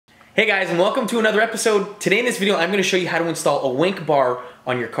Hey guys, and welcome to another episode. Today in this video, I'm going to show you how to install a wink bar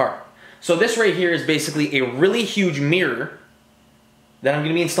on your car. So this right here is basically a really huge mirror that I'm going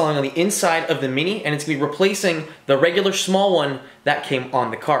to be installing on the inside of the Mini, and it's going to be replacing the regular small one that came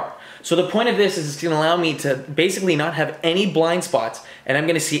on the car. So the point of this is it's going to allow me to basically not have any blind spots, and I'm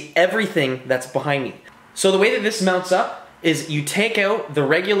going to see everything that's behind me. So the way that this mounts up is you take out the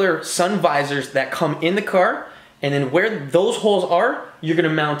regular sun visors that come in the car, and then where those holes are, you're gonna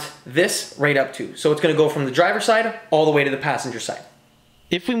mount this right up to. So it's gonna go from the driver's side all the way to the passenger side.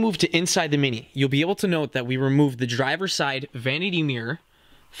 If we move to inside the Mini, you'll be able to note that we removed the driver's side vanity mirror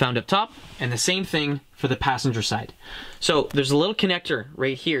found up top, and the same thing for the passenger side. So there's a little connector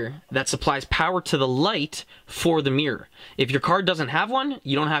right here that supplies power to the light for the mirror. If your car doesn't have one,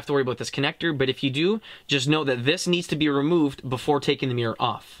 you don't have to worry about this connector, but if you do, just know that this needs to be removed before taking the mirror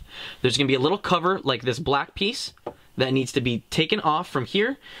off. There's gonna be a little cover like this black piece that needs to be taken off from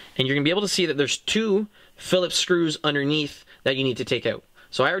here, and you're gonna be able to see that there's two Phillips screws underneath that you need to take out.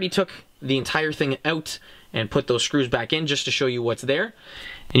 So I already took the entire thing out and put those screws back in just to show you what's there.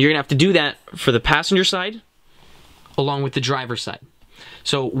 And you're gonna have to do that for the passenger side along with the driver's side.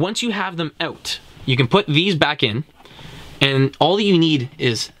 So once you have them out, you can put these back in, and all that you need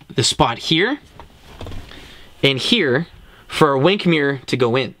is the spot here and here for a wink mirror to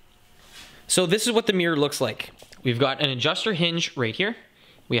go in. So this is what the mirror looks like. We've got an adjuster hinge right here.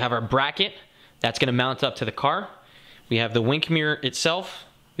 We have our bracket that's gonna mount up to the car. We have the wink mirror itself.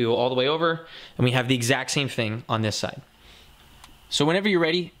 We go all the way over, and we have the exact same thing on this side. So whenever you're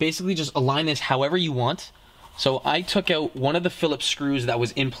ready, basically just align this however you want. So I took out one of the Phillips screws that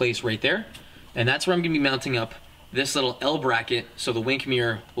was in place right there, and that's where I'm gonna be mounting up this little L bracket so the wink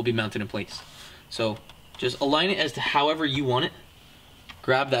mirror will be mounted in place. So just align it as to however you want it.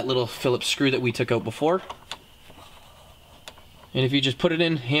 Grab that little Phillips screw that we took out before, and if you just put it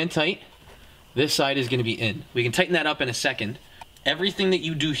in hand tight, this side is gonna be in. We can tighten that up in a second. Everything that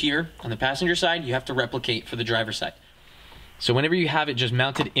you do here on the passenger side, you have to replicate for the driver's side. So whenever you have it just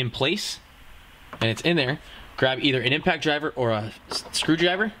mounted in place and it's in there, grab either an impact driver or a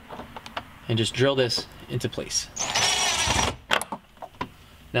screwdriver and just drill this into place.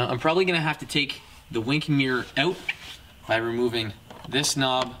 Now I'm probably gonna have to take the wink mirror out by removing this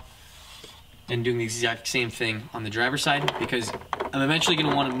knob and doing the exact same thing on the driver's side, because I'm eventually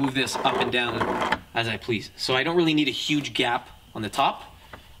gonna wanna move this up and down as I please. So I don't really need a huge gap on the top.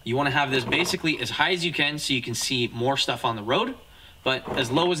 You want to have this basically as high as you can so you can see more stuff on the road, but as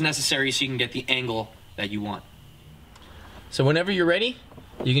low as necessary so you can get the angle that you want. So whenever you're ready,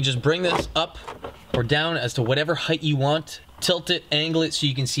 you can just bring this up or down as to whatever height you want, tilt it, angle it so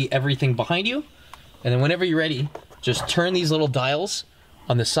you can see everything behind you, and then whenever you're ready, just turn these little dials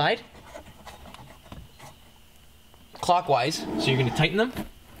on the side clockwise, so you're going to tighten them,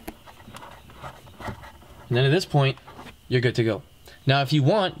 and then at this point you're good to go. Now if you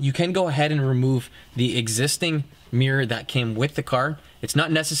want, you can go ahead and remove the existing mirror that came with the car. It's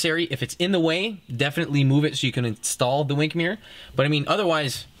not necessary. If it's in the way, definitely move it so you can install the wink mirror. But I mean,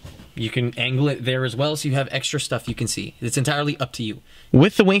 otherwise, you can angle it there as well so you have extra stuff you can see. It's entirely up to you.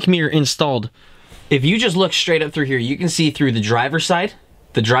 With the wink mirror installed, if you just look straight up through here, you can see through the driver's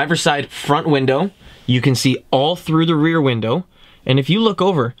side front window, you can see all through the rear window, and if you look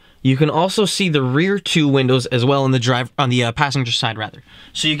over, you can also see the rear two windows as well on the passenger side rather.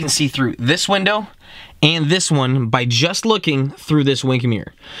 So you can see through this window and this one by just looking through this wink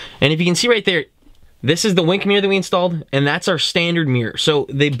mirror. And if you can see right there, this is the wink mirror that we installed, and that's our standard mirror. So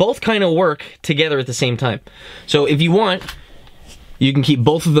they both kind of work together at the same time. So if you want, you can keep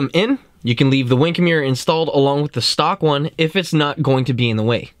both of them in. You can leave the wink mirror installed along with the stock one if it's not going to be in the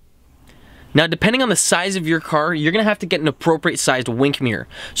way. Now, depending on the size of your car, you're gonna have to get an appropriate sized wink mirror.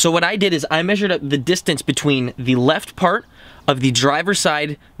 So what I did is I measured up the distance between the left part of the driver's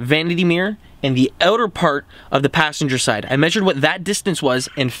side vanity mirror and the outer part of the passenger side. I measured what that distance was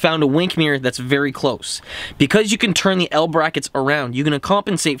and found a wink mirror that's very close. Because you can turn the L brackets around, you're gonna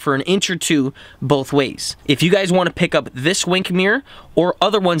compensate for an inch or two both ways. If you guys wanna pick up this wink mirror or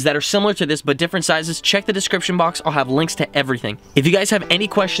other ones that are similar to this but different sizes, check the description box. I'll have links to everything. If you guys have any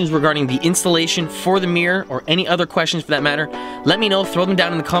questions regarding the installation for the mirror or any other questions for that matter, let me know, throw them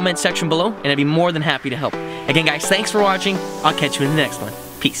down in the comment section below, and I'd be more than happy to help. Again guys, thanks for watching. I'll catch you in the next one.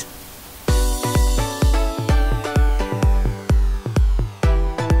 Peace.